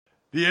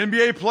The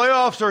NBA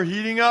playoffs are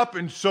heating up,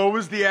 and so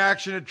is the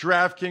action at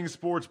DraftKings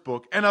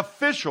Sportsbook, an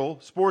official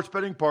sports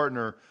betting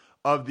partner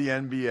of the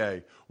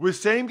NBA. With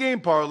same-game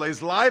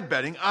parlays, live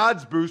betting,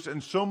 odds boosts,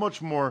 and so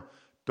much more,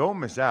 don't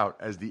miss out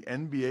as the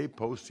NBA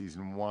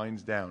postseason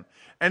winds down.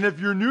 And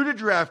if you're new to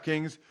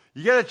DraftKings,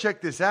 you got to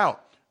check this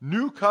out.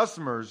 New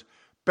customers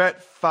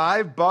bet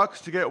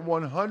 $5 to get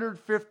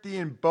 $150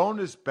 in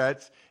bonus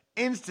bets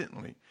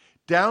instantly.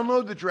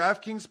 Download the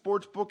DraftKings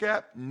Sportsbook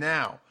app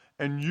now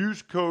and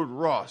use code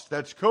ROSS.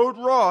 That's code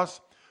ROSS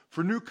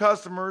for new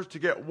customers to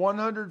get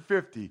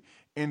 $150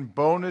 in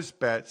bonus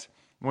bets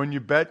when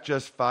you bet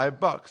just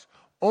 $5.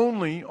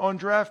 Only on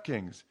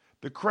DraftKings.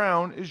 The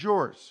crown is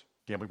yours.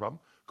 Gambling problem?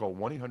 Call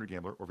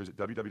 1-800-GAMBLER or visit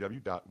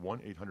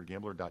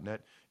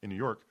www.1800gambler.net. In New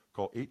York,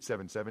 call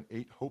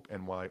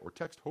 877-8-HOPE-NY or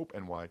text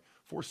HOPE-NY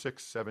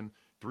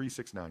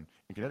 467-369.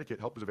 In Connecticut,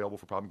 help is available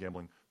for problem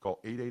gambling. Call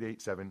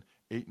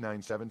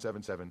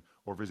 888-7-897-7777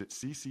 or visit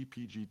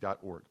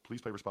ccpg.org. Please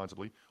play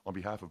responsibly on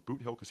behalf of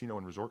Boot Hill Casino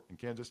and Resort in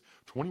Kansas.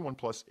 21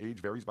 plus, age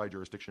varies by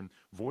jurisdiction.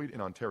 Void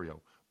in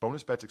Ontario.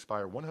 Bonus bets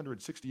expire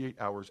 168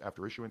 hours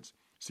after issuance.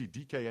 See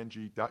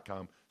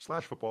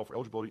dkng.com/football for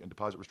eligibility and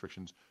deposit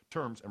restrictions,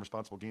 terms, and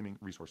responsible gaming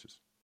resources.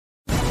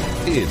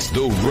 It's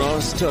the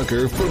Ross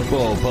Tucker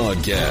Football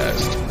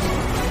Podcast.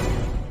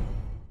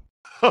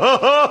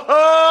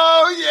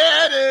 Oh,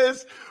 yeah, it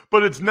is.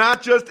 But it's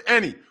not just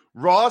any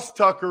Ross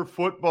Tucker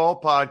Football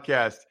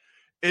Podcast.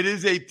 It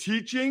is a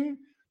teaching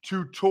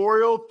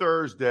tutorial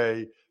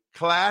Thursday.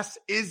 Class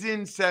is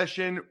in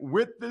session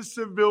with the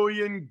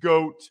civilian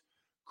GOAT,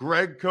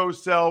 Greg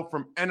Cosell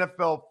from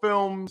NFL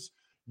Films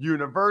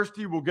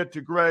University. We'll get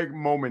to Greg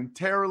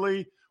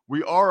momentarily.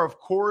 We are, of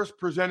course,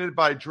 presented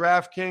by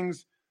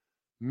DraftKings.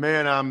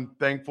 Man, I'm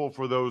thankful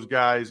for those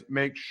guys.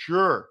 Make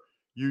sure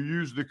you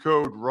use the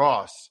code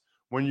ROSS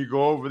when you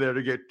go over there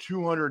to get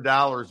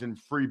 $200 in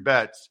free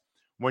bets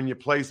when you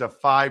place a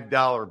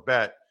 $5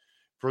 bet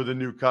for the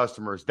new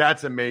customers.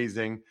 That's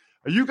amazing.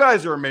 You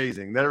guys are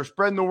amazing that are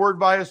spreading the word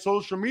via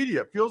social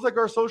media. It feels like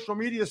our social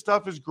media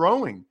stuff is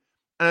growing.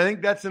 And I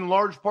think that's in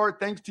large part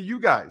thanks to you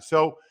guys.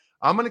 So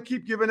I'm going to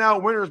keep giving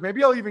out winners.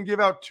 Maybe I'll even give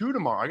out 2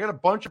 tomorrow. I got a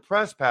bunch of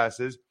press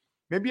passes.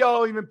 Maybe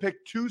I'll even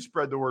pick 2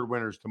 spread the word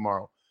winners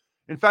tomorrow.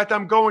 In fact,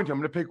 I'm going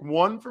to pick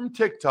 1 from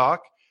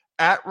TikTok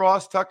at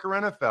Ross Tucker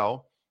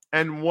NFL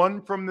and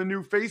 1 from the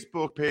new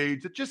Facebook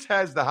page that just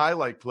has the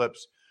highlight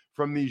clips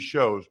from these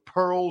shows.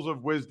 Pearls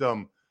of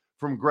Wisdom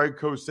from Greg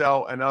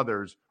Cosell and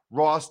others.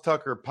 Ross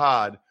Tucker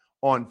Pod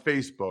on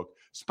Facebook.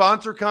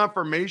 Sponsor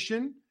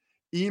confirmation,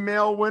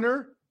 email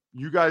winner.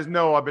 You guys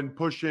know I've been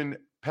pushing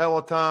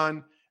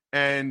Peloton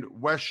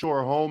and West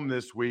Shore Home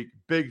this week.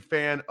 Big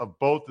fan of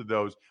both of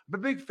those. I'm a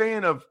big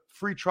fan of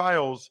free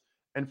trials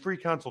and free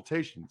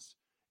consultations.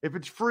 If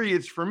it's free,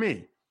 it's for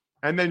me.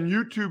 And then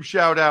YouTube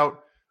shout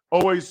out.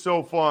 Always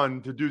so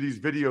fun to do these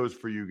videos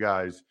for you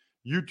guys.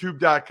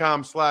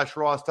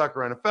 YouTube.com/Ross Tucker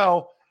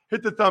NFL.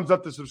 Hit the thumbs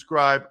up to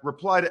subscribe.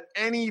 Reply to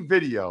any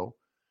video.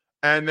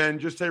 And then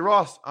just say,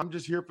 Ross, I'm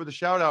just here for the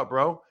shout out,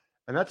 bro.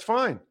 And that's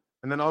fine.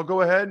 And then I'll go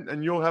ahead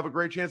and you'll have a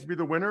great chance to be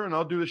the winner. And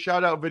I'll do the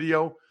shout out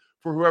video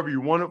for whoever you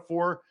want it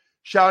for.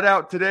 Shout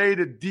out today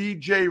to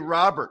DJ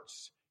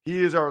Roberts.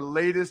 He is our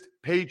latest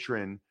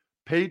patron.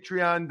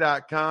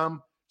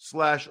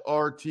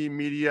 Patreon.com/RT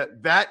Media.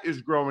 That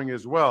is growing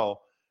as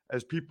well,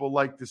 as people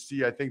like to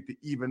see, I think, the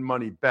even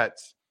money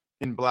bets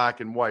in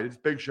black and white. It's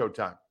Big Show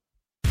time.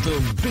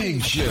 The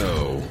Big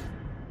Show.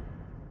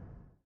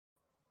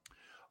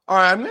 All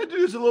right, I'm going to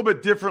do this a little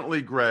bit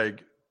differently,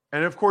 Greg.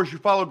 And, of course, you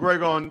follow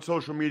Greg on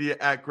social media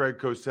at Greg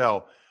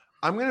Cosell.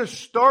 I'm going to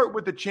start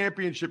with the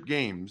championship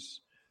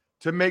games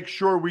to make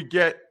sure we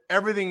get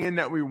everything in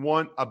that we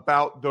want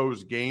about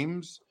those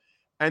games.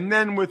 And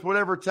then with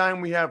whatever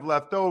time we have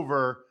left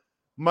over,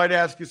 might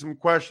ask you some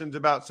questions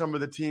about some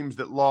of the teams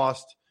that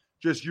lost,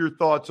 just your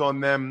thoughts on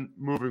them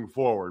moving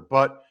forward.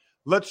 But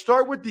let's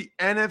start with the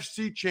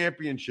NFC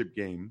Championship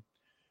game.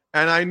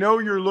 And I know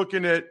you're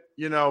looking at,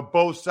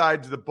 both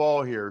sides of the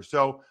ball here.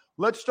 So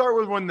let's start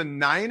with when the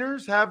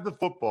Niners have the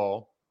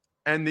football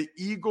and the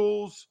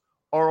Eagles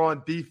are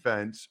on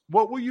defense.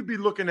 What will you be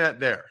looking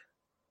at there?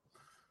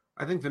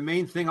 I think the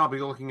main thing I'll be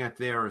looking at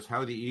there is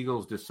how the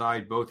Eagles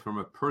decide, both from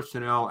a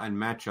personnel and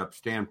matchup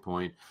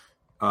standpoint,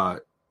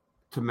 to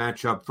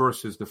match up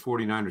versus the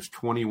 49ers'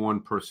 21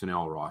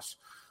 personnel, Ross.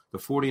 The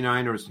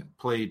 49ers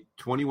played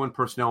 21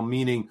 personnel,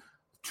 meaning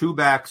 2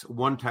 backs,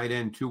 1 tight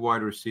end, 2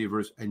 wide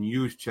receivers, and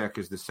Juszczyk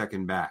as the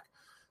second back.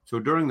 So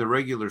during the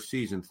regular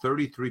season,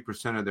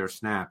 33% of their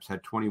snaps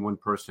had 21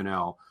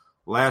 personnel.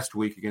 Last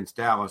week against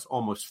Dallas,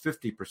 almost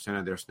 50%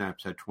 of their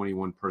snaps had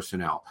 21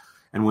 personnel.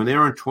 And when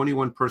they're in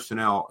 21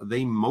 personnel,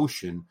 they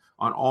motion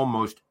on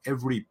almost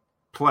every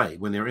play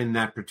when they're in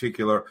that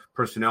particular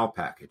personnel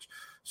package.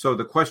 So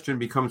the question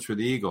becomes for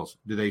the Eagles,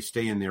 do they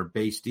stay in their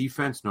base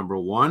defense, number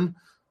one?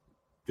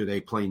 Do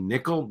they play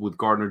nickel with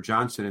Gardner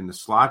Johnson in the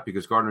slot?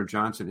 Because Gardner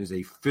Johnson is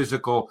a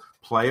physical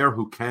player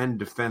who can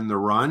defend the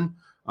run.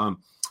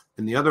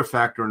 And the other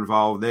factor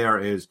involved there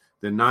is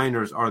the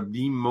Niners are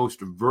the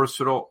most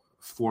versatile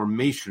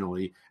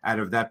formationally out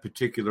of that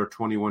particular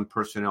 21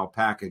 personnel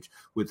package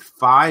with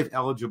 5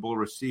 eligible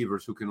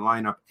receivers who can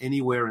line up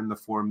anywhere in the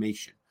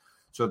formation.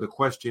 So the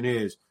question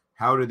is,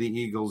 how do the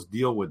Eagles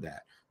deal with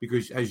that?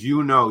 Because as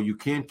you know, you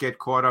can't get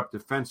caught up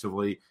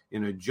defensively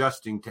in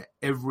adjusting to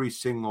every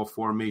single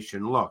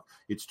formation look.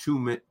 It's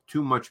too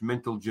much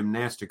mental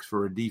gymnastics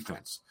for a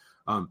defense.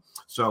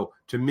 So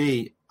to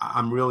me,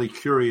 I'm really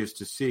curious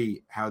to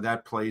see how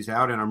that plays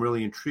out, and I'm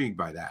really intrigued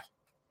by that.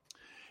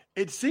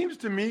 It seems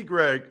to me,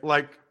 Greg,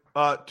 like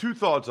 2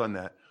 thoughts on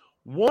that.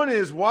 One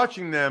is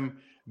watching them,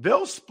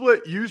 they'll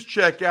split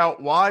Juszczyk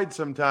out wide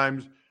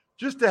sometimes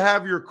just to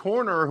have your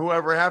corner or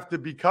whoever have to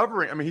be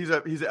covering. I mean, he's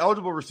an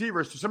eligible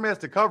receiver, so somebody has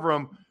to cover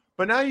him.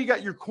 But now you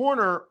got your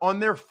corner on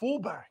their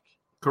fullback.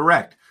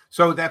 Correct.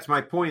 So that's my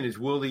point is,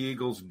 will the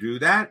Eagles do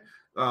that?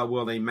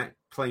 Will they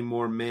play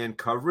more man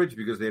coverage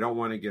because they don't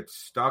want to get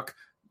stuck?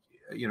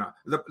 You know,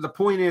 the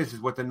point is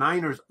what the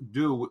Niners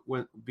do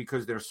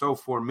because they're so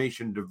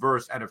formation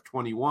diverse out of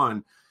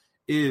 21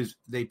 is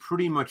they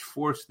pretty much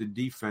force the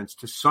defense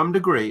to some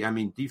degree. I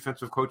mean,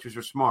 defensive coaches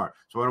are smart,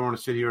 so I don't want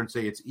to sit here and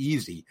say it's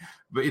easy,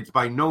 but it's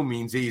by no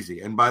means easy.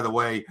 And by the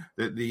way,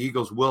 the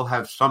Eagles will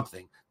have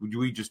something.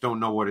 We just don't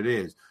know what it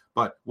is.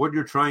 But what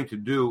you're trying to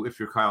do, if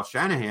you're Kyle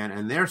Shanahan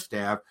and their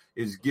staff,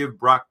 is give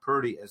Brock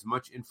Purdy as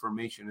much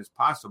information as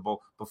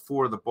possible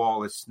before the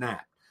ball is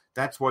snapped.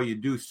 That's why you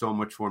do so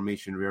much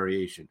formation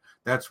variation.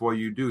 That's why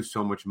you do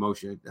so much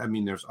motion. I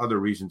mean, there's other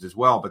reasons as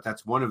well, but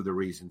that's one of the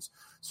reasons.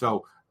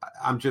 So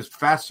I'm just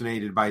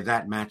fascinated by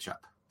that matchup.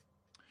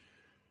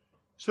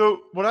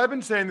 So what I've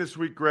been saying this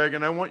week, Greg,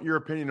 and I want your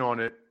opinion on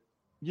it,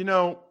 you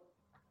know,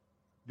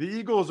 the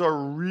Eagles are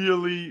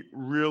really,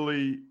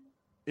 really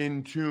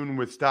in tune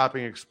with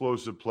stopping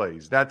explosive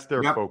plays. That's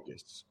their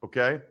focus,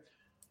 okay?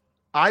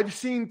 I've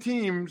seen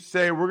teams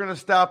say we're going to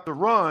stop the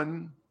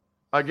run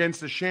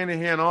against the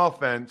Shanahan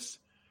offense,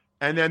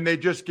 and then they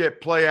just get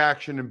play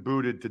action and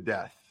booted to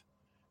death.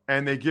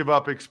 And they give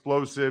up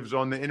explosives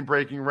on the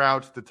in-breaking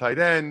routes to tight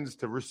ends,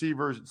 to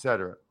receivers, et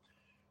cetera.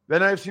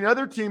 Then I've seen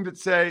other teams that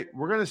say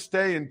we're going to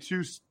stay in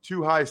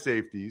two high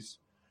safeties,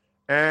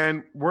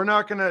 and we're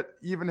not going to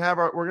even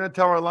we're going to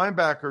tell our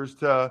linebackers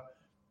to,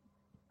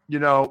 you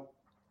know,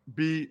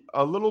 be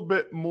a little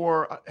bit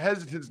more –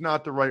 hesitant's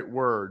not the right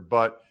word,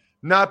 but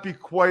not be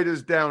quite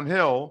as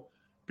downhill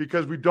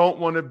because we don't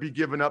want to be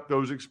giving up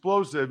those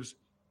explosives.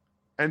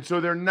 And so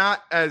they're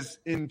not as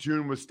in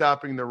tune with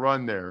stopping the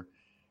run there.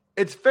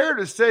 It's fair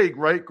to say,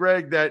 right,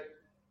 Greg, that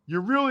you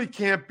really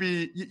can't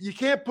be – you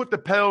can't put the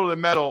pedal to the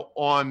metal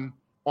on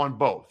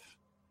both.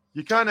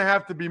 You kind of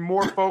have to be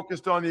more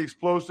focused on the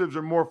explosives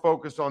or more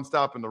focused on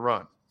stopping the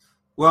run.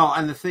 Well,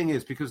 and the thing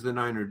is, because the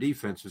Niner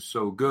defense is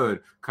so good,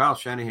 Kyle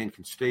Shanahan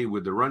can stay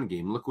with the run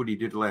game. Look what he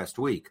did last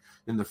week.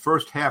 In the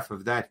first half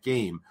of that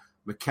game,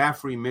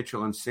 McCaffrey,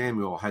 Mitchell, and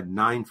Samuel had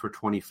 9 for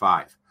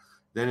 25.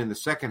 Then in the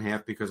second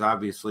half, because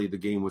obviously the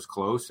game was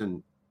close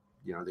and,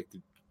 you know, they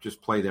could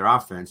just play their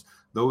offense,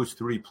 those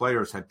 3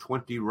 players had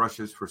 20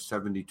 rushes for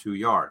 72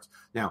 yards.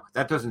 Now,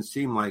 that doesn't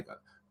seem like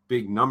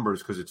big numbers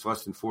because it's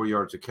less than 4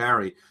 yards a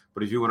carry.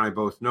 But as you and I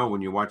both know,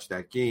 when you watch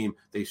that game,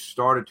 they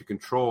started to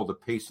control the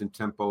pace and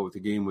tempo of the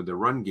game with the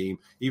run game,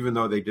 even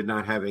though they did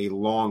not have a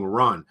long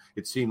run.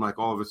 It seemed like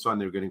all of a sudden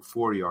they were getting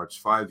 4 yards,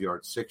 5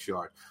 yards, 6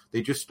 yards.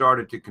 They just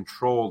started to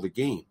control the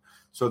game.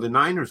 So the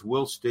Niners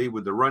will stay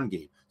with the run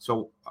game.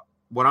 So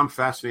what I'm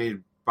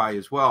fascinated by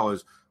as well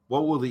is,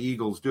 what will the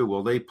Eagles do?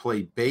 Will they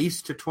play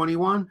base to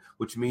 21,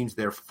 which means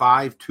they're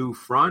 5-2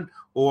 front?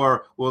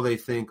 Or will they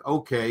think,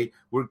 okay,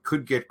 we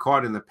could get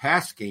caught in the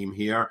pass game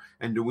here,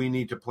 and do we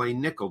need to play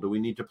nickel? Do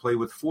we need to play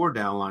with 4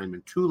 down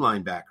linemen, 2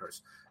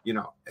 linebackers? You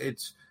know,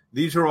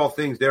 these are all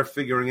things they're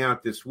figuring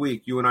out this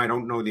week. You and I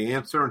don't know the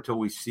answer until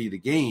we see the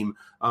game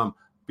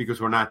because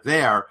we're not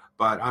there.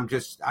 But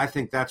I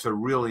think that's a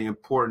really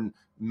important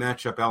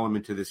matchup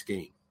element to this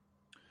game.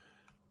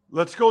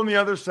 Let's go on the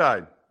other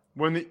side.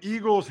 When the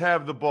Eagles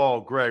have the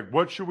ball, Greg,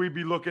 what should we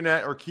be looking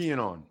at or keying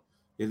on?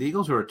 Yeah, the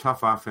Eagles are a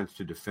tough offense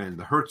to defend.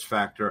 The Hurts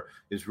factor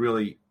is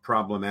really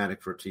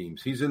problematic for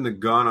teams. He's in the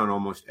gun on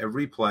almost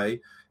every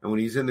play, and when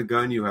he's in the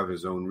gun, you have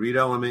his own read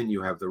element,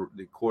 you have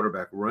the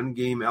quarterback run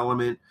game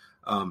element.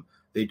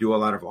 They do a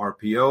lot of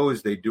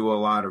RPOs. They do a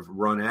lot of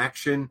run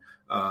action.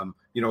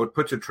 It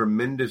puts a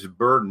tremendous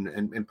burden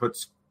and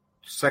puts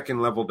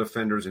second-level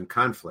defenders in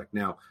conflict.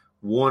 Now,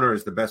 Warner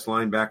is the best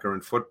linebacker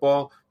in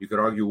football. You could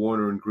argue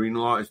Warner and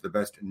Greenlaw is the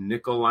best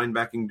nickel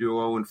linebacking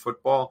duo in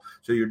football.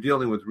 So you're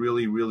dealing with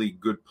really, really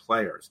good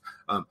players.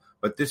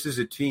 But this is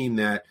a team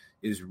that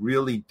is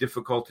really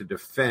difficult to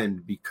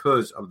defend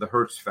because of the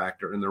Hurts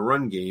factor in the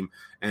run game.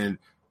 And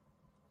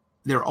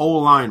their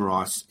O-line,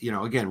 Ross,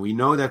 again, we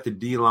know that the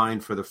D-line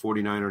for the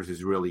 49ers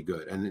is really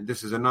good. And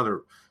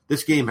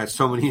this game has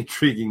so many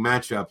intriguing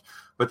matchups.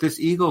 But this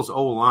Eagles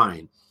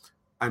O-line,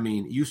 I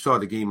mean, you saw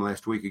the game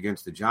last week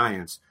against the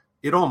Giants.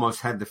 It almost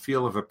had the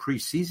feel of a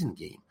preseason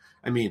game.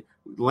 I mean,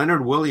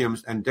 Leonard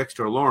Williams and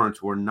Dexter Lawrence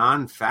were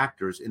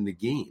non-factors in the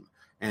game.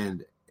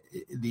 And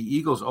the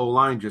Eagles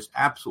O-line just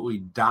absolutely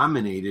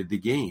dominated the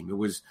game.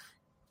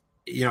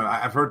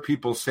 I've heard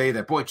people say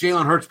that, boy,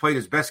 Jalen Hurts played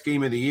his best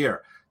game of the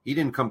year. He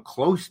didn't come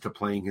close to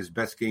playing his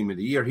best game of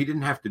the year. He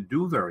didn't have to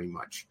do very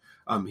much.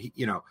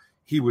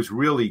 He was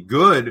really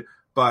good,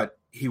 but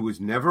he was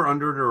never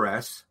under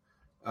duress.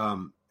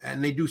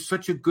 And they do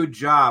such a good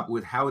job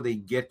with how they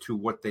get to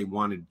what they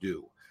want to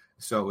do.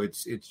 So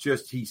it's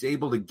just he's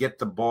able to get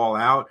the ball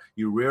out.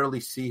 You rarely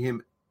see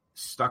him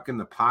stuck in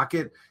the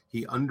pocket.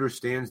 He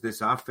understands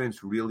this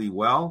offense really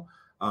well.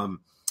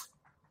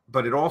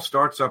 But it all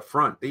starts up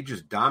front. They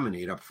just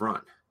dominate up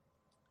front.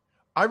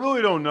 I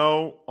really don't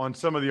know on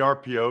some of the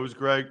RPOs,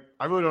 Greg.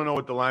 I really don't know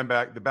what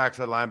the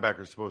backside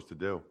linebacker is supposed to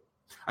do.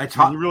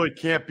 You really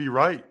can't be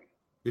right.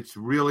 It's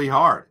really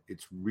hard. If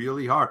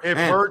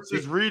Hurts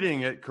is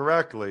reading it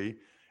correctly,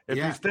 if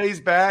he stays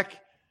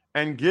back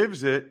and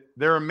gives it,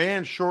 they're a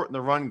man short in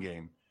the run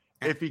game.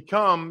 If he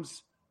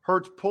comes,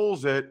 Hurts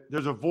pulls it,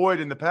 there's a void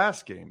in the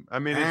pass game. I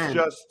mean, it's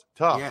just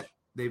tough. Yeah,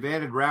 they've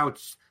added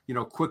routes,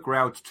 quick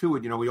routes to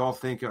it. We all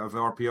think of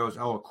RPOs,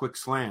 a quick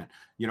slant,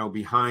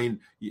 behind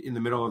in the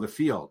middle of the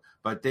field.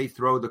 But they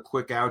throw the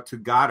quick out to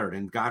Goddard,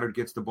 and Goddard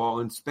gets the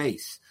ball in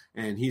space.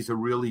 And he's a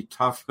really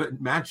tough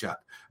matchup.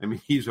 I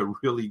mean, he's a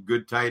really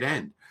good tight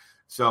end.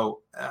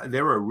 So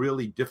they're a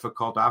really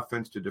difficult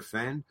offense to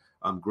defend.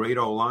 Great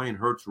O-line.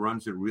 Hurts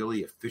runs it really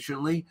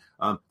efficiently.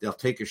 They'll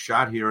take a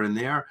shot here and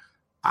there.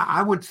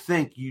 I would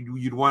think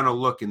you'd want to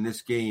look in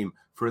this game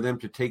for them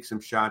to take some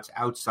shots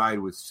outside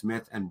with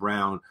Smith and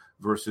Brown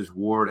versus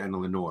Ward and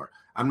Lenore.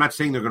 I'm not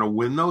saying they're going to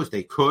win those.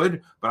 They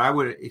could, but I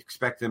would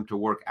expect them to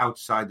work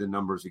outside the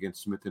numbers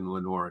against Smith and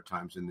Lenore at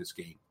times in this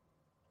game.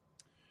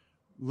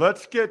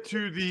 Let's get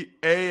to the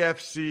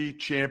AFC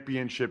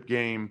Championship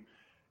game.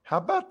 How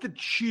about the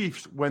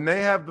Chiefs when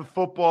they have the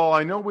football?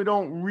 I know we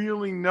don't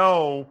really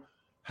know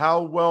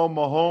how well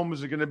Mahomes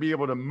is going to be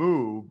able to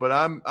move, but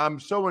I'm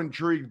so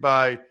intrigued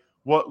by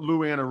what Lou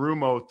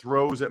Anarumo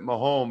throws at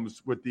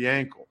Mahomes with the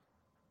ankle.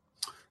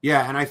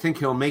 Yeah, and I think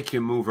he'll make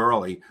him move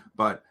early,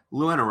 but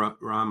Lou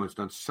Anarumo's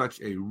done such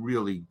a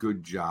really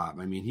good job.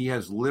 I mean, he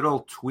has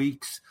little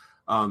tweaks.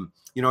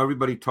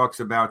 Everybody talks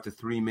about the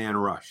three-man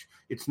rush.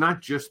 It's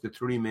not just the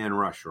three-man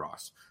rush,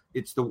 Ross.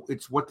 It's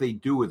what they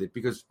do with it,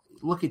 because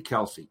look at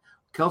Kelsey.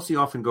 Kelsey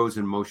often goes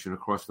in motion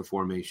across the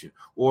formation,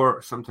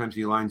 or sometimes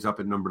he lines up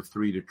at number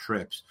 3 to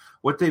trips.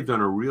 What they've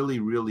done a really,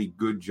 really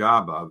good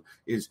job of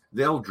is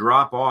they'll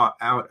drop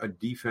out a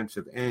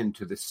defensive end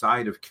to the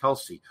side of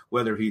Kelsey,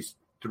 whether he's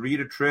 3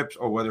 to trips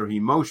or whether he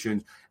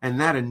motions, and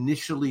that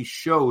initially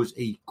shows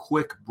a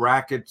quick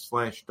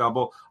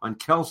bracket/double on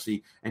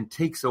Kelsey and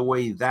takes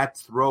away that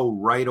throw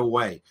right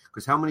away.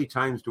 Because how many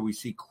times do we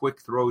see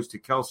quick throws to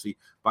Kelsey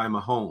by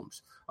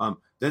Mahomes?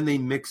 Then they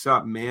mix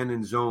up man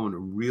and zone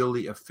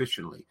really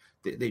efficiently.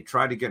 They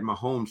try to get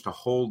Mahomes to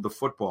hold the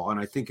football, and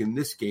I think in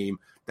this game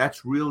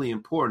that's really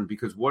important,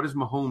 because what does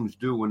Mahomes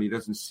do when he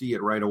doesn't see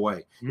it right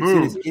away? It's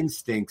in his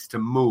instincts to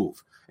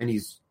move, and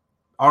he's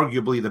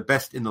arguably the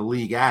best in the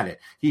league at it.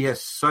 He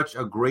has such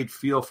a great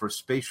feel for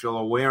spatial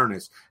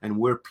awareness and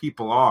where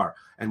people are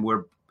and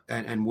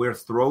where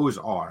throws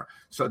are.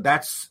 So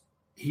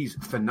he's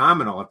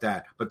phenomenal at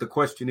that. But the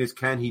question is,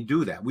 can he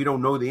do that? We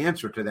don't know the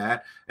answer to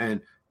that,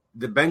 and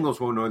the Bengals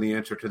won't know the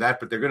answer to that,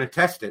 but they're going to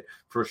test it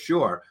for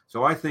sure.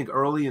 So I think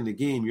early in the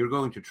game, you're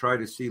going to try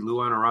to see Lou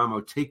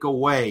Anarumo take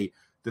away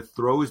the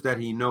throws that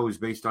he knows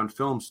based on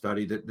film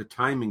study, the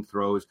timing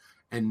throws,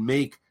 and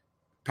make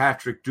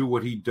Patrick do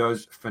what he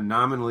does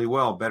phenomenally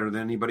well, better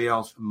than anybody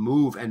else,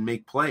 move and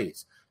make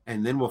plays.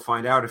 And then we'll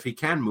find out if he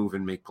can move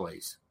and make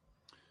plays.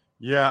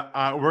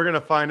 Yeah, we're going to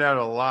find out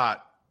a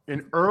lot.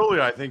 And early,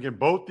 I think, in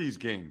both these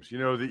games,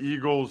 the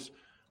Eagles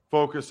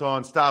focus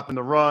on stopping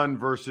the run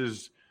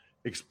versus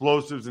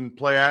explosives and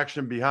play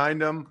action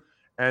behind them.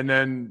 And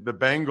then the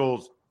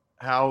Bengals,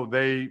 how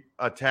they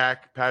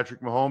attack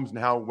Patrick Mahomes and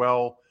how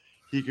well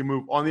he can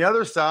move. On the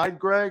other side,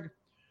 Greg,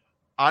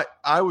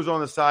 I was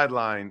on the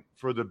sideline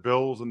for the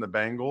Bills and the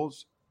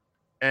Bengals.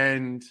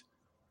 And,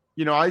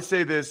 I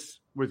say this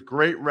with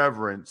great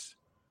reverence.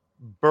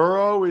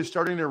 Burrow is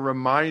starting to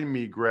remind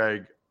me,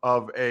 Greg,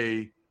 of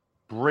a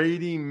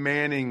Brady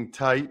Manning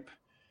type,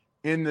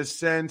 in the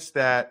sense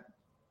that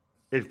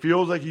it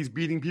feels like he's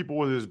beating people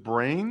with his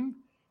brain.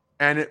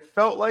 And it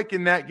felt like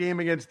in that game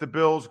against the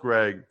Bills,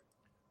 Greg,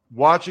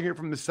 watching it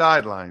from the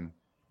sideline,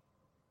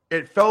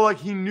 it felt like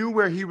he knew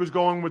where he was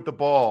going with the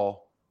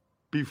ball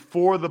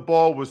before the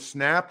ball was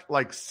snapped,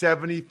 like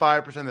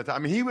 75% of the time. I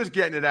mean, he was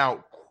getting it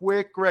out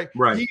quick, Greg.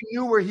 Right. He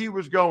knew where he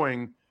was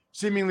going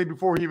seemingly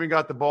before he even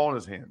got the ball in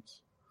his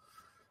hands.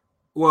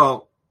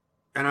 Well,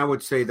 and I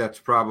would say that's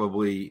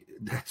probably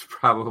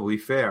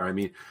fair. I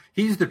mean,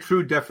 he's the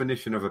true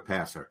definition of a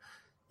passer.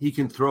 He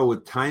can throw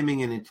with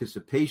timing and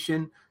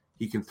anticipation.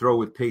 He can throw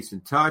with pace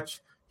and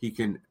touch. He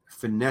can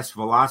finesse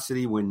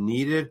velocity when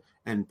needed.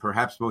 And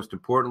perhaps most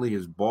importantly,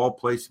 his ball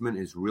placement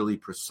is really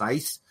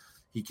precise.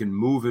 He can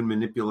move and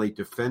manipulate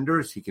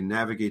defenders. He can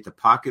navigate the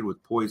pocket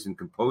with poise and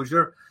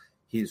composure.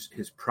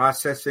 His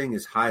processing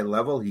is high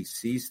level. He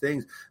sees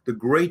things. The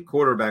great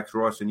quarterbacks,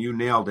 Ross, and you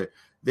nailed it,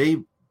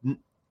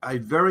 a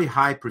very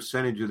high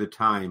percentage of the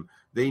time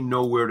they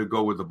know where to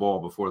go with the ball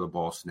before the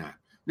ball snapped.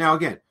 Now,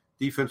 again,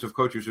 defensive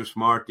coaches are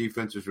smart.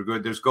 Defenses are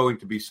good. There's going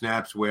to be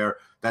snaps where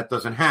that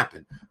doesn't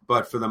happen.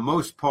 But for the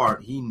most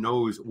part, he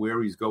knows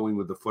where he's going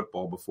with the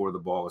football before the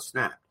ball is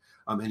snapped.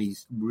 And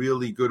he's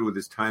really good with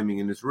his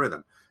timing and his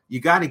rhythm. You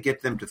got to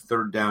get them to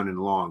third down and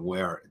long,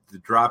 where the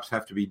drops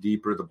have to be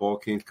deeper, the ball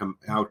can't come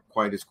out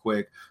quite as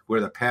quick, where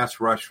the pass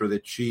rush for the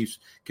Chiefs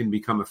can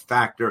become a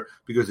factor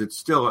because it's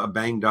still a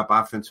banged-up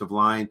offensive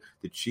line.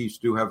 The Chiefs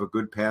do have a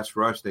good pass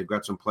rush. They've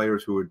got some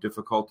players who are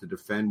difficult to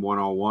defend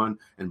one-on-one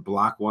and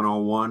block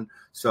one-on-one.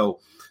 So,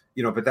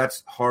 but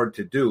that's hard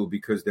to do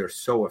because they're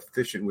so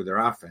efficient with their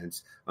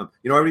offense.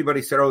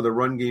 Everybody said, the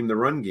run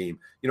game.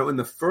 In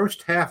the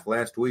first half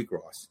last week,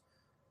 Ross,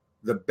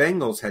 the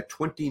Bengals had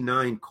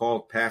 29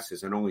 called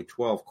passes and only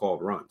 12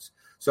 called runs.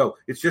 So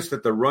it's just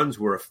that the runs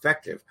were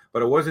effective,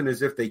 but it wasn't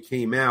as if they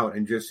came out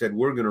and just said,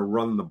 we're going to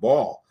run the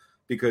ball,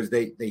 because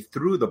they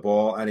threw the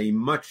ball at a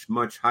much,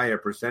 much higher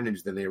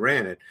percentage than they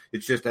ran it.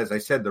 It's just, as I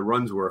said, the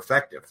runs were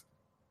effective.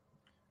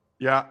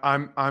 Yeah,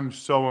 I'm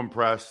so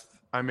impressed.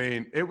 I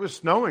mean, it was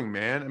snowing,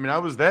 man. I mean, I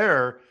was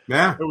there.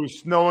 Yeah. It was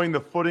snowing.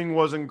 The footing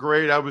wasn't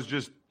great. I was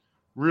just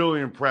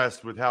really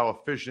impressed with how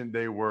efficient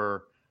they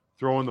were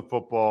throwing the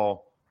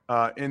football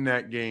in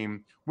that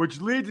game,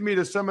 which leads me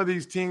to some of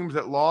these teams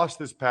that lost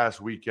this past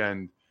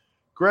weekend.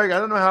 Greg, I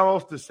don't know how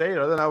else to say it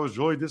other than I was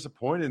really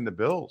disappointed in the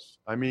Bills.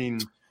 I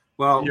mean,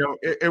 well,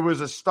 it was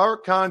a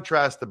stark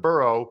contrast to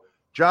Burrow.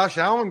 Josh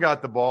Allen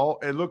got the ball.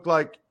 It looked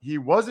like he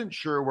wasn't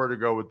sure where to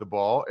go with the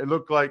ball. It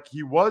looked like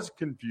he was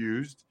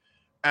confused,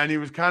 and he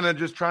was kind of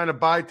just trying to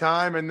buy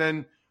time and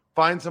then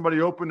find somebody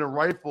open to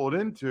rifle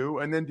it into.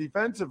 And then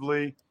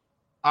defensively,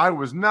 I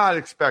was not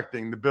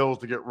expecting the Bills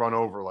to get run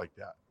over like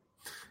that.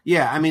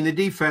 Yeah, I mean, the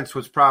defense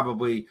was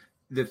probably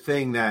the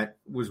thing that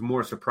was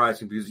more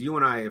surprising because you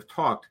and I have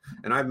talked,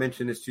 and I've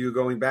mentioned this to you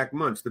going back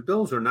months. The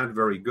Bills are not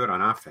very good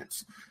on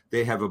offense.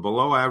 They have a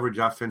below-average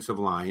offensive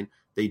line.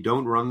 They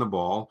don't run the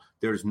ball.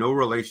 There's no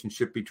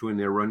relationship between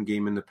their run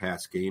game and the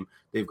pass game.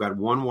 They've got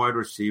one wide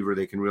receiver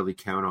they can really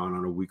count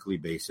on a weekly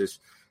basis.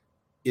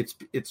 It's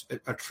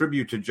a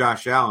tribute to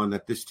Josh Allen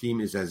that this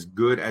team is as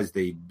good as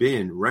they've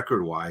been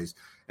record-wise.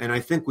 And I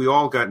think we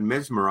all got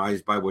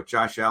mesmerized by what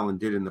Josh Allen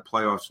did in the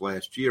playoffs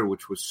last year,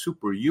 which was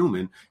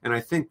superhuman. And I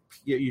think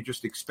you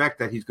just expect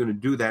that he's going to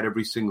do that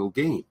every single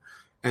game.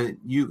 And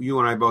you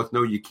and I both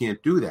know you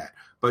can't do that.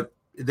 But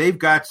they've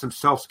got some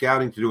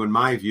self-scouting to do, in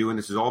my view, and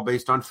this is all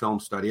based on film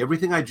study.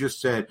 Everything I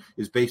just said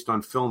is based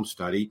on film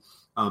study.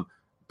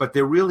 But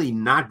they're really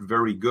not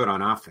very good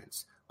on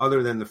offense,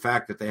 other than the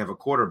fact that they have a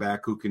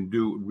quarterback who can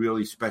do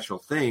really special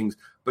things.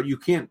 But you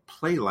can't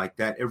play like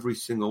that every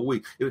single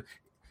week.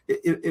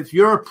 If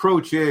your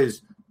approach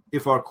is,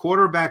 if our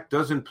quarterback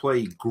doesn't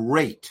play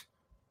great,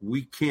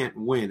 we can't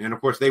win. And, of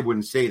course, they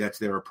wouldn't say that's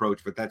their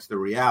approach, but that's the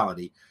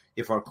reality.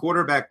 If our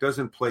quarterback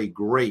doesn't play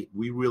great,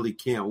 we really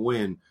can't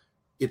win.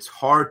 It's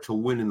hard to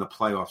win in the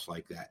playoffs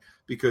like that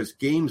because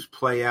games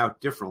play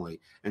out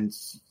differently. And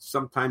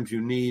sometimes you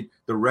need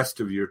the rest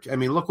of your – I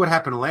mean, look what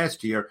happened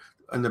last year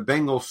in the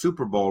Bengals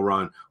Super Bowl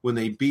run when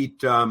they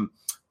beat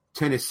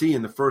Tennessee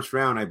in the first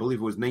round. I believe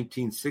it was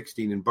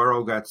 1916, and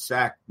Burrow got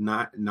sacked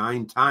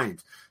 9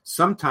 times.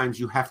 Sometimes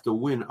you have to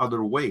win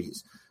other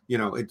ways,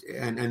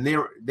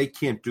 and they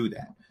can't do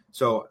that.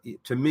 So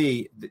to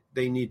me,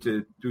 they need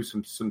to do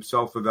some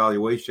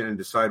self-evaluation and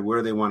decide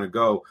where they want to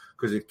go,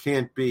 because it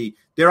can't be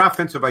their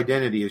offensive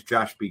identity is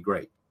Josh be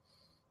great.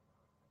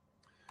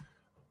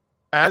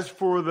 As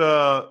for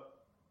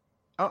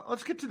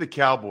let's get to the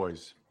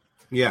Cowboys.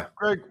 Yeah.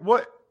 Greg,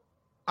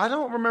 I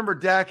don't remember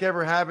Dak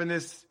ever having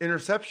this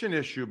interception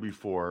issue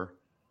before,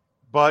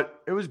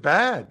 but it was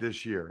bad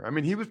this year. I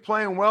mean, he was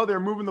playing well. They were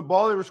moving the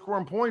ball. They were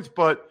scoring points,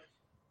 but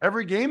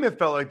every game it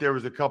felt like there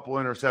was a couple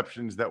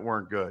interceptions that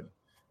weren't good.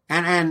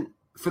 And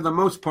for the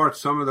most part,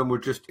 some of them were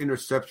just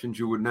interceptions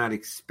you would not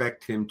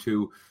expect him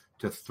to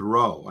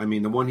throw. I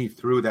mean, the one he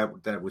threw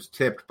that was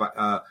tipped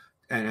by,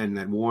 and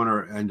that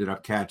Warner ended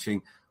up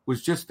catching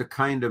was just the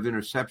kind of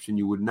interception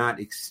you would not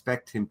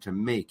expect him to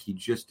make. He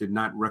just did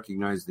not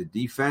recognize the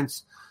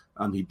defense.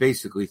 He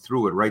basically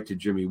threw it right to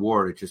Jimmy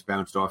Ward. It just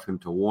bounced off him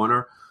to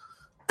Warner.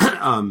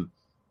 Some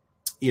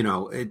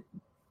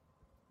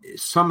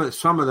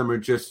of them are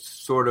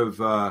just sort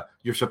of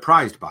you're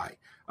surprised by.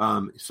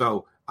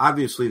 So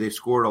obviously they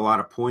scored a lot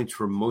of points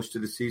for most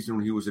of the season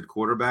when he was at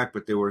quarterback,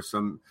 but there were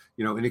some,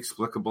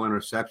 inexplicable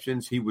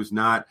interceptions. He was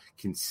not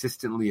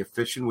consistently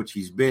efficient, which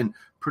he's been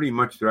pretty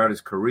much throughout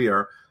his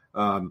career.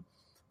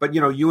 But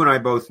you and I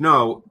both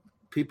know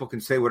people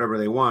can say whatever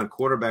they want.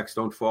 Quarterbacks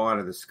don't fall out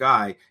of the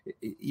sky.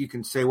 You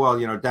can say, well,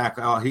 Dak,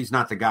 he's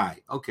not the guy.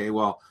 Okay,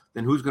 well,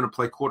 then who's going to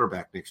play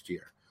quarterback next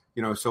year?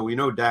 So we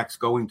know Dak's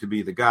going to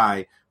be the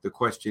guy. The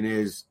question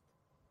is,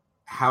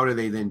 how do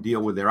they then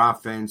deal with their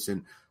offense?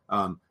 And,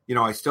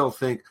 I still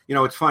think,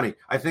 it's funny.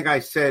 I think I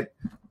said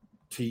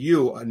to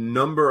you a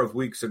number of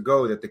weeks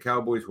ago that the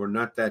Cowboys were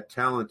not that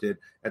talented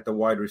at the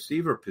wide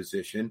receiver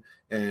position.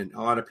 And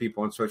a lot of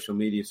people on social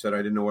media said I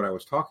didn't know what I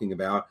was talking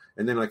about.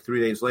 And then like 3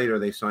 days later,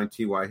 they signed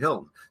T.Y.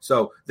 Hilton.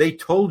 So they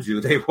told you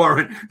they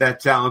weren't that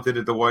talented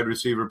at the wide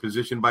receiver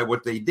position by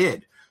what they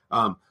did.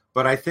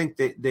 But I think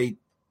that they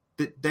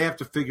have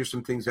to figure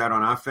some things out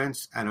on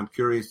offense. And I'm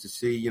curious to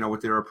see,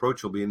 what their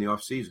approach will be in the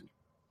offseason.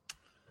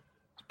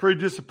 Pretty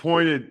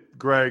disappointed,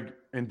 Greg,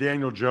 and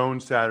Daniel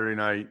Jones Saturday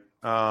night.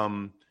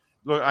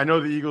 Look, I know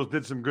the Eagles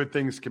did some good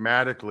things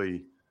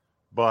schematically,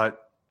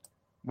 but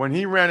when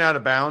he ran out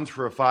of bounds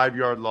for a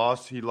 5-yard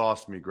loss, he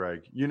lost me,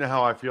 Greg. You know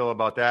how I feel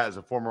about that as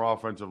a former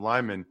offensive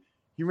lineman.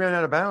 He ran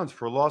out of bounds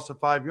for a loss of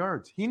 5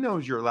 yards. He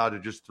knows you're allowed to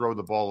just throw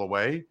the ball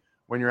away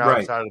when you're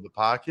outside of the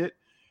pocket.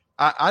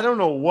 I don't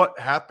know what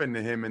happened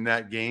to him in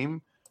that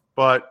game,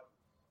 but,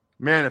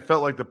 man, it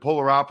felt like the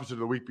polar opposite of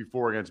the week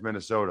before against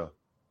Minnesota.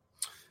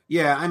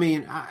 Yeah, I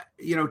mean,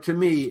 to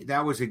me,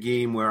 that was a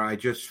game where I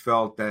just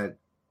felt that,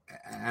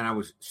 and I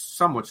was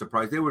somewhat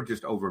surprised, they were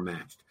just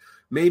overmatched.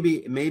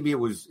 Maybe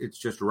it's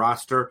just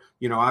roster.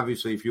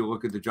 Obviously, if you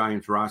look at the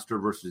Giants roster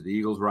versus the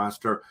Eagles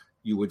roster,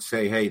 you would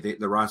say, hey,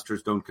 the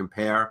rosters don't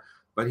compare.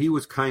 But he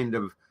was kind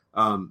of,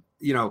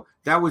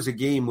 that was a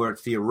game where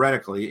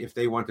theoretically, if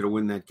they wanted to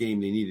win that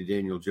game, they needed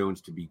Daniel Jones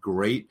to be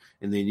great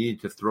and they needed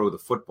to throw the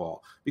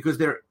football because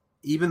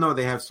even though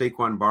they have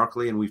Saquon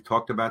Barkley, and we've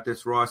talked about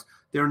this, Ross,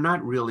 they're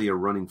not really a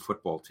running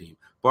football team.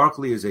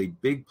 Barkley is a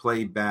big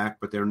play back,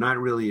 but they're not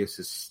really a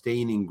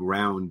sustaining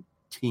ground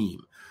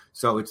team.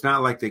 So it's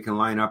not like they can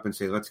line up and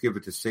say, let's give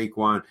it to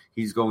Saquon.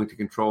 He's going to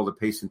control the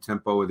pace and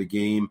tempo of the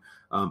game.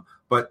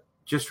 But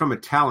just from a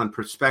talent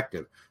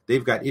perspective,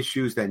 they've got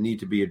issues that need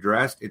to be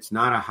addressed. It's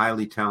not a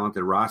highly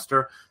talented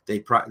roster.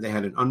 They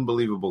had an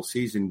unbelievable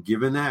season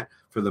given that.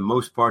 For the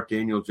most part,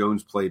 Daniel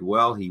Jones played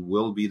well. He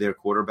will be their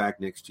quarterback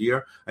next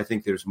year. I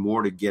think there's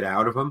more to get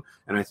out of him.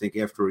 And I think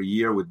after a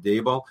year with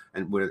Dable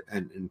and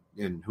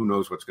who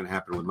knows what's going to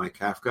happen with Mike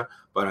Kafka,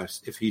 but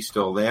if he's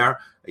still there,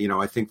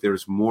 I think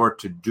there's more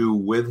to do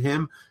with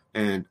him.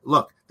 And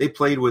look, they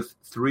played with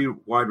 3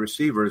 wide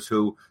receivers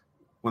who,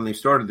 when they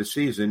started the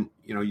season,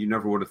 you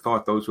never would have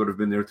thought those would have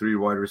been their 3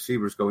 wide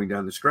receivers going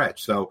down the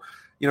stretch. So,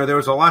 there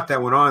was a lot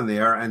that went on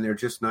there, and they're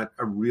just not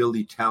a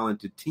really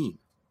talented team.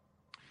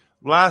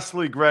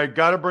 Lastly, Greg,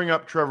 got to bring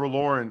up Trevor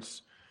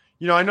Lawrence.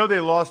 I know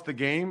they lost the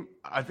game.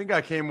 I think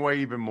I came away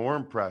even more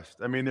impressed.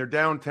 I mean, they're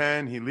down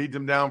 10. He leads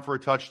them down for a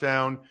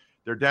touchdown.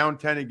 They're down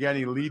 10 again.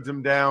 He leads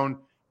them down.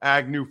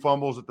 Agnew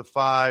fumbles at the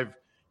 5.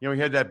 He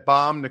had that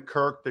bomb to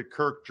Kirk that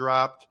Kirk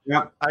dropped.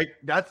 Yeah.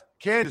 That's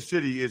Kansas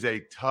City is a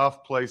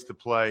tough place to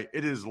play.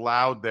 It is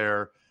loud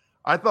there.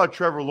 I thought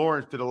Trevor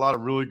Lawrence did a lot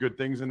of really good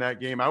things in that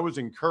game. I was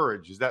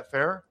encouraged. Is that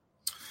fair?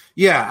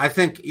 Yeah, I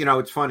think,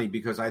 it's funny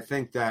because I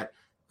think that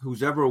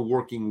who's ever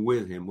working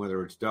with him,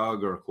 whether it's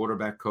Doug or a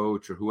quarterback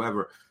coach or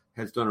whoever,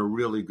 has done a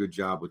really good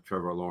job with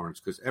Trevor Lawrence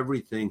because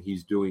everything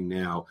he's doing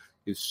now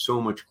is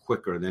so much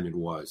quicker than it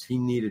was. He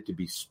needed to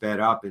be sped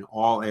up in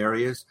all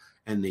areas,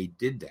 and they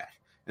did that.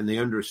 And they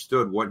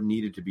understood what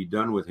needed to be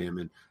done with him.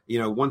 And,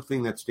 one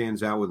thing that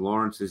stands out with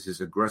Lawrence is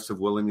his aggressive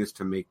willingness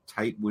to make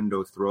tight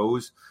window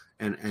throws.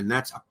 And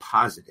that's a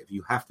positive.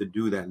 You have to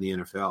do that in the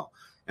NFL.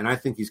 And I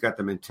think he's got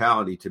the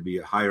mentality to be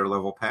a higher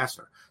level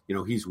passer.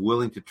 He's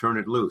willing to turn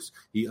it loose.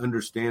 He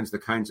understands the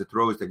kinds of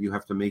throws that you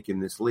have to make in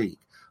this league.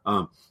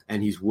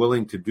 And he's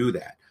willing to do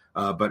that.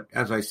 But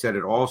as I said,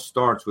 it all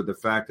starts with the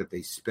fact that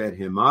they sped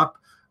him up.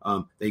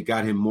 They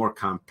got him more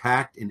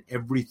compact in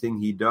everything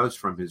he does,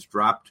 from his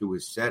drop to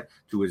his set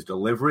to his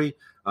delivery.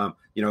 It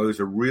was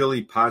a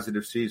really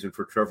positive season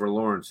for Trevor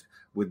Lawrence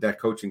with that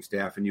coaching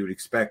staff, and you would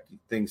expect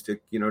things to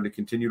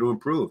continue to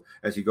improve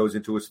as he goes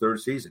into his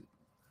 3rd season.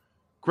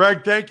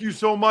 Greg, thank you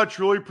so much.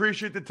 Really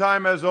appreciate the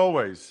time as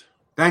always.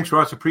 Thanks,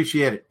 Ross.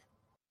 Appreciate it.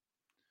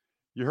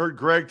 You heard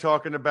Greg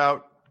talking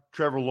about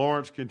Trevor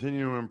Lawrence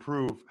continuing to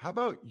improve. How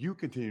about you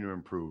continue to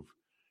improve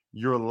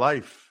your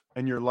life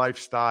and your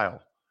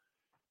lifestyle?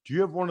 Do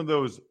you have one of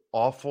those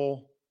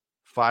awful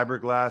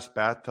fiberglass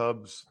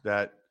bathtubs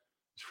that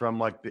is from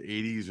like the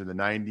 80s or the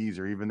 90s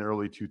or even the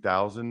early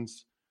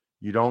 2000s?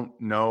 You don't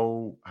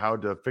know how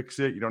to fix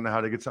it. You don't know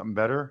how to get something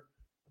better.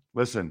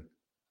 Listen,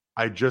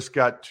 I just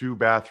got 2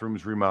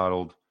 bathrooms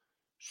remodeled.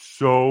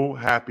 So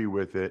happy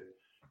with it.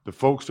 The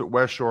folks at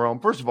West Shore Home,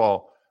 first of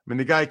all,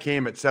 the guy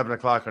came at 7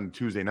 o'clock on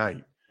Tuesday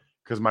night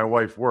because my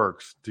wife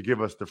works to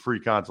give us the free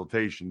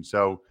consultation.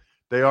 So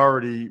they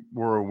already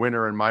were a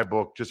winner in my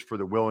book just for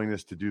the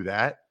willingness to do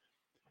that.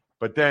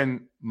 But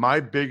then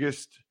my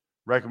biggest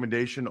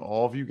recommendation to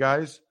all of you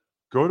guys,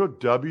 go to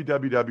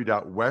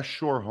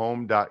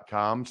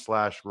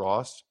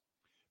www.westshorehome.com/Ross.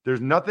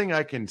 There's nothing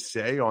I can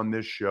say on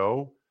this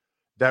show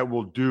that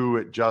will do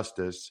it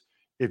justice.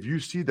 If you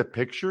see the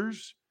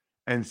pictures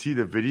and see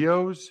the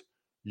videos,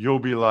 you'll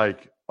be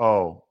like,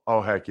 oh,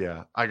 heck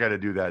yeah, I got to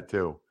do that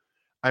too.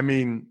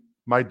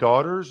 My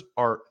daughters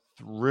are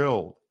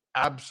thrilled,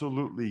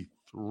 absolutely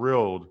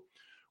thrilled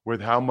with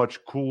how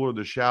much cooler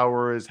the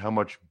shower is, how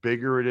much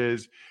bigger it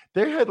is.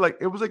 They had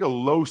it was like a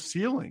low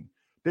ceiling,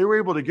 they were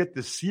able to get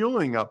the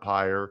ceiling up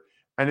higher,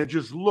 and it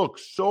just looked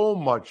so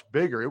much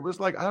bigger. It was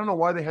like, I don't know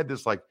why they had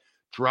this like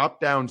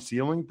drop down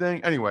ceiling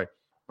thing. Anyway,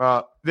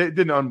 they did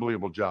an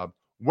unbelievable job.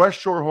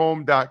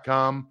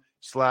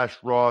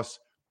 westshorehome.com/Ross.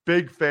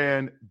 Big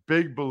fan,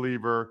 big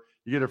believer.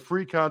 You get a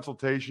free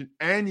consultation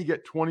and you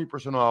get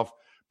 20% off.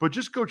 But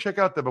just go check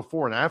out the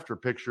before and after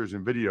pictures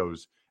and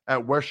videos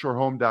at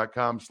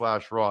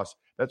westshorehome.com/Ross.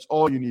 That's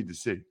all you need to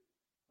see.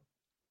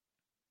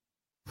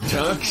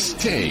 Tux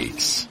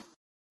Takes.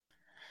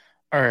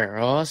 All right,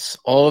 Ross.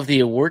 All of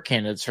the award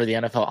candidates for the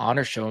NFL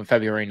Honor Show on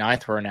February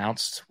 9th were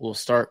announced. We'll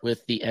start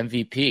with the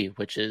MVP,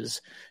 which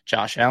is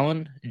Josh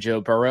Allen,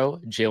 Joe Burrow,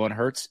 Jalen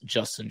Hurts,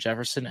 Justin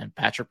Jefferson, and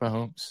Patrick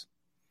Mahomes.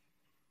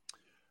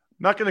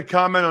 I'm not going to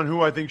comment on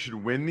who I think should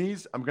win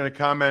these. I'm going to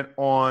comment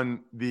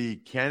on the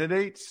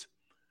candidates.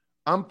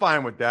 I'm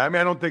fine with that. I mean,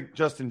 I don't think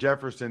Justin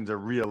Jefferson's a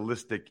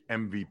realistic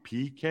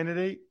MVP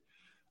candidate,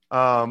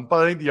 but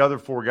I think the other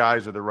four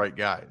guys are the right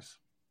guys.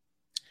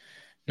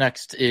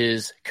 Next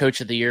is Coach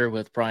of the Year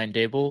with Brian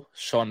Daboll,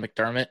 Sean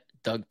McDermott,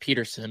 Doug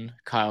Peterson,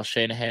 Kyle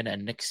Shanahan,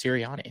 and Nick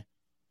Sirianni.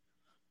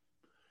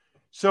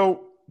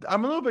 So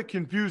I'm a little bit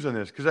confused on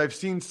this because I've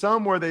seen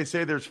some where they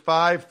say there's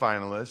 5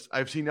 finalists.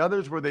 I've seen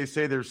others where they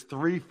say there's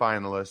 3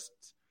 finalists.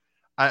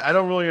 I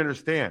don't really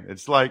understand.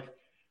 It's like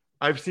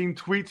I've seen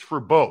tweets for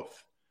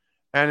both.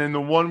 And in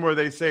the one where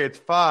they say it's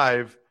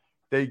 5,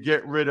 they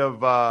get rid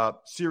of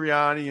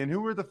Sirianni. And who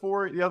were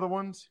the other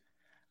ones?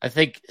 I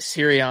think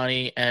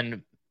Sirianni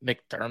and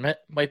McDermott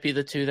might be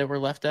the 2 that were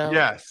left out.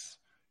 Yes,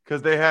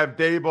 because they have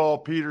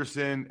Daboll,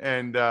 Peterson,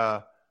 and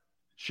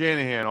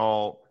Shanahan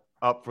all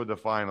up for the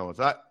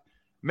finalists.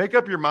 Make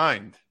up your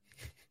mind.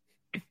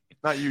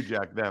 Not you,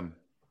 Jack, them.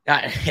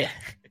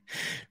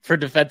 For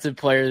Defensive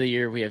Player of the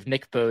Year, we have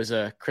Nick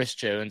Bosa, Chris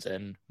Jones,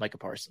 and Micah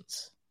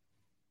Parsons.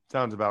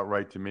 Sounds about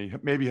right to me.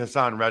 Maybe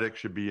Hassan Reddick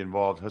should be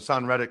involved.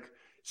 Hassan Reddick,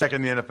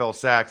 second in the NFL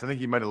sacks. I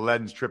think he might have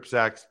led in strip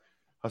sacks.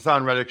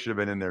 Hassan Reddick should have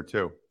been in there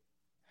too.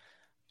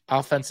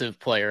 Offensive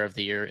Player of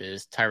the Year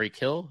is Tyreek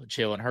Hill,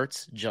 Jalen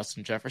Hurts,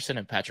 Justin Jefferson,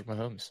 and Patrick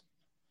Mahomes.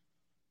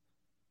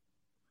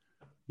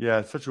 Yeah,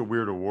 it's such a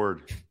weird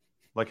award.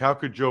 Like, how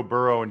could Joe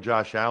Burrow and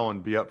Josh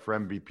Allen be up for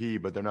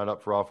MVP, but they're not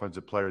up for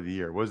Offensive Player of the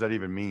Year? What does that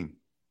even mean?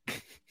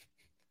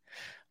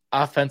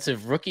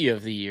 Offensive Rookie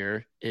of the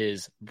Year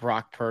is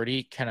Brock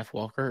Purdy, Kenneth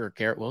Walker, or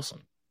Garrett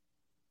Wilson.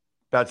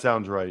 That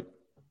sounds right.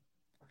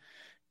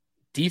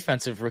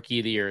 Defensive Rookie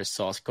of the Year is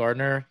Sauce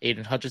Gardner,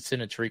 Aiden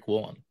Hutchinson, and Tariq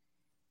Woolen.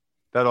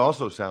 That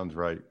also sounds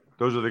right.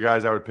 Those are the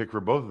guys I would pick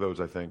for both of those,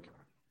 I think.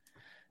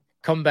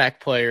 Comeback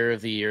Player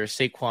of the Year,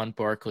 Saquon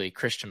Barkley,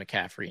 Christian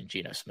McCaffrey, and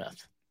Geno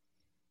Smith.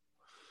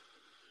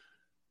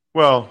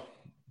 Well,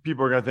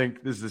 people are going to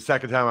think this is the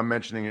second time I'm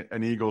mentioning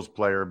an Eagles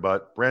player,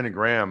 but Brandon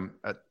Graham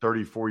at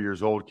 34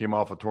 years old came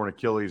off a torn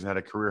Achilles and had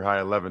a career-high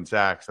 11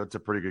 sacks. That's a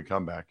pretty good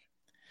comeback.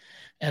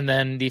 And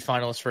then the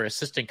finalists for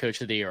Assistant Coach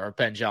of the Year are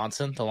Ben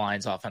Johnson, the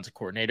Lions offensive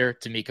coordinator,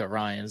 D'Amico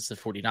Ryans, the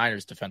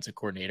 49ers defensive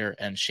coordinator,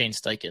 and Shane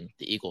Steichen,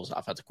 the Eagles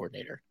offensive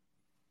coordinator.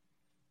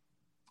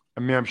 I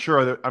mean, I'm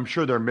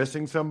sure they're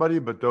missing somebody,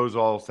 but those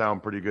all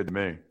sound pretty good to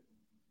me.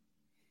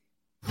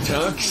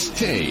 Tux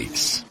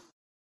Takes.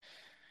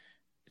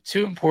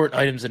 Two important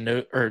items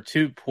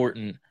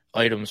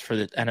for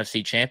the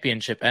NFC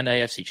Championship and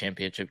AFC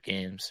Championship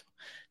games.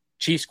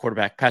 Chiefs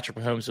quarterback Patrick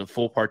Mahomes, a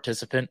full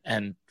participant,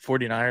 and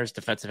 49ers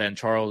defensive end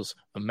Charles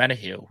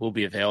Omenihu will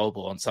be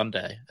available on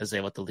Sunday as they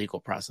let the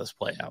legal process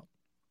play out.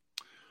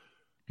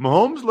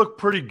 Mahomes looked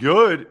pretty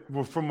good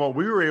from what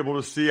we were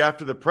able to see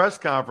after the press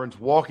conference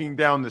walking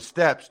down the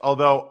steps,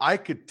 although I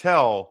could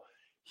tell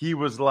he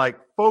was like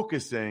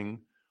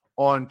focusing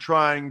on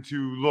trying to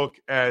look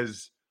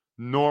as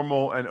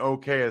normal and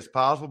okay as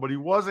possible, but he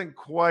wasn't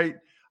quite.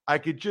 I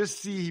could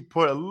just see he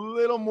put a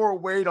little more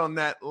weight on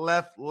that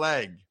left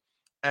leg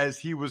as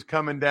he was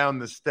coming down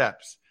the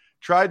steps.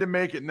 Tried to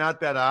make it not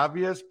that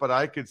obvious, but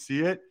I could see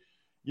it.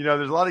 You know,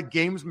 there's a lot of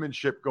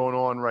gamesmanship going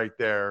on right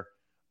there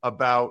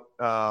about,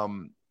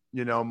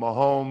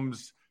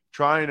 Mahomes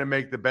trying to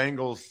make the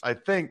Bengals, I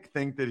think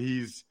that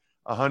he's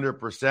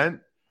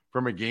 100%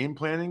 from a game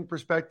planning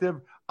perspective.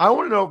 I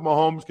want to know if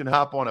Mahomes can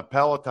hop on a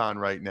Peloton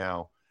right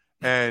now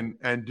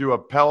and do a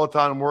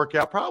Peloton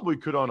workout. Probably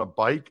could on a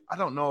bike. I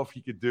don't know if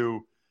he could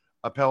do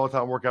a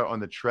Peloton workout on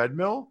the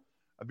treadmill.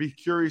 I'd be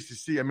curious to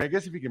see. I mean, I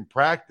guess if he can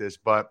practice,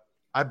 but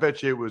I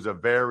bet you it was a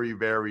very,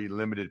 very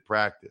limited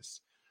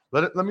practice.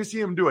 Let me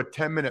see him do a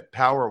 10-minute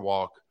power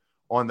walk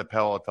on the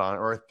Peloton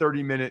or a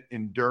 30-minute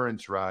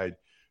endurance ride.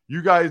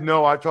 You guys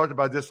know I've talked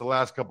about this the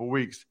last couple of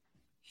weeks.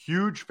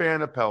 Huge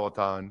fan of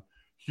Peloton.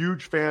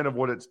 Huge fan of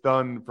what it's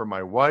done for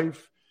my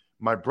wife.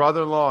 My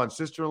brother-in-law and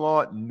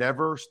sister-in-law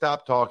never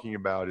stop talking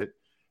about it.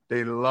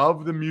 They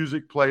love the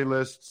music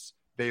playlists.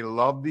 They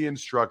love the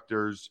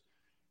instructors.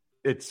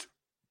 It's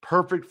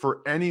perfect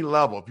for any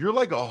level. If you're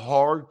like a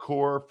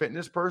hardcore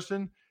fitness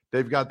person,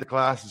 they've got the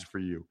classes for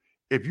you.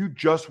 If you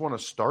just want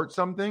to start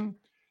something,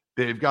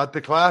 they've got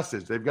the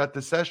classes. They've got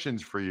the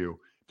sessions for you.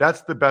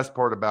 That's the best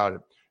part about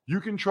it.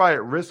 You can try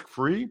it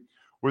risk-free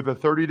with a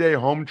 30-day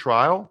home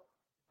trial.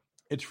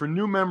 It's for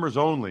new members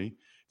only.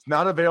 It's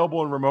not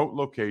available in remote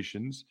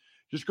locations.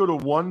 Just go to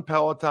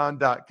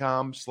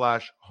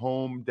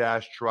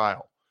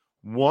onepeloton.com/home-trial.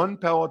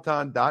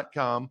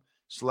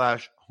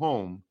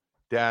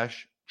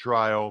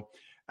 onepeloton.com/home-trial.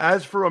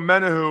 As for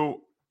Omenihu,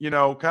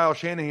 Kyle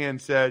Shanahan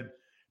said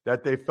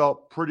that they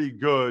felt pretty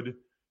good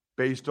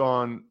based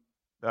on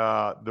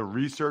the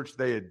research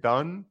they had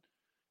done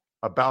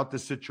about the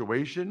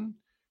situation.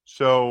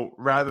 So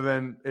rather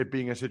than it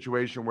being a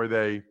situation where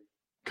they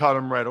cut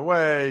him right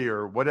away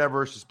or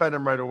whatever, suspend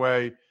him right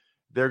away,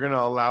 they're going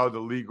to allow the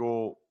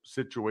legal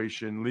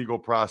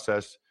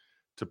process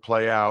to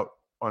play out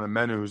on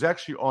Omenihu, who's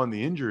actually on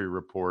the injury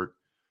report,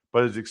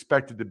 but is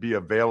expected to be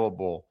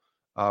available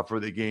for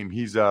the game.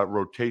 He's a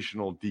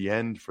rotational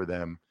D-end for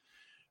them.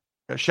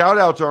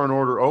 Shout-outs are in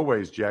order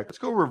always, Jack. Let's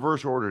go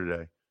reverse order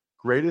today.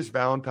 Greatest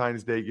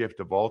Valentine's Day gift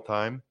of all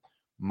time,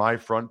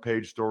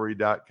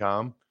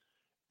 myfrontpagestory.com.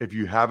 If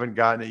you haven't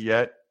gotten it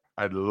yet,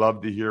 I'd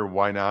love to hear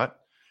why not.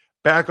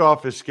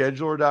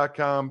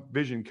 Backofficescheduler.com,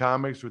 Vision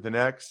Comics with an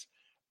X,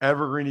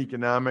 Evergreen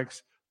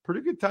Economics.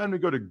 Pretty good time to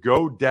go to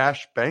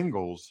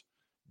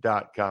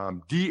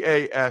go-bengals.com.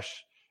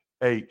 DASH,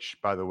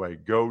 by the way,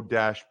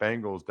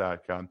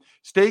 go-bengals.com.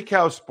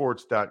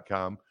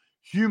 Steakhousesports.com,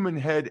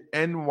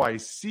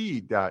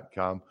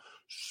 humanheadnyc.com,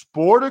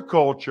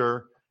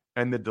 Sporticulture,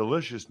 and the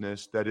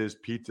deliciousness that is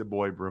Pizza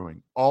Boy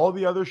Brewing. All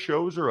the other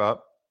shows are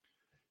up.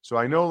 So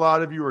I know a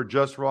lot of you are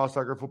just Raw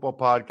Soccer Football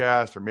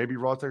Podcast or maybe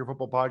Raw Soccer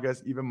Football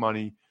Podcast, Even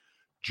Money.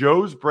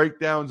 Joe's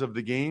breakdowns of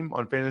the game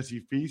on Fantasy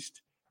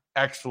Feast,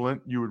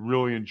 excellent. You would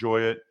really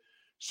enjoy it.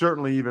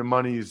 Certainly Even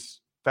Money's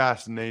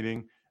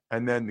fascinating.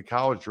 And then the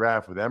college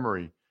draft with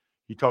Emery.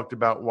 He talked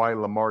about why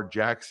Lamar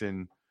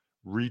Jackson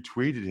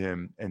retweeted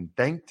him and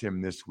thanked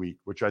him this week,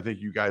 which I think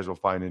you guys will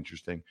find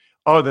interesting.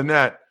 Other than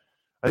that,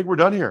 I think we're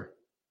done here.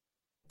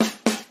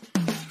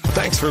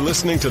 Thanks for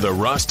listening to the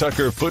Ross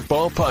Tucker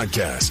Football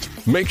Podcast.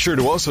 Make sure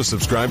to also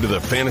subscribe to the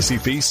Fantasy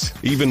Feast,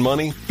 Even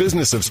Money,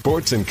 Business of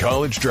Sports, and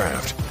College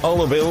Draft.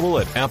 All available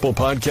at Apple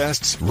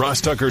Podcasts,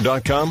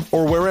 rosstucker.com,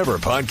 or wherever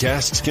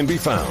podcasts can be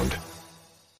found.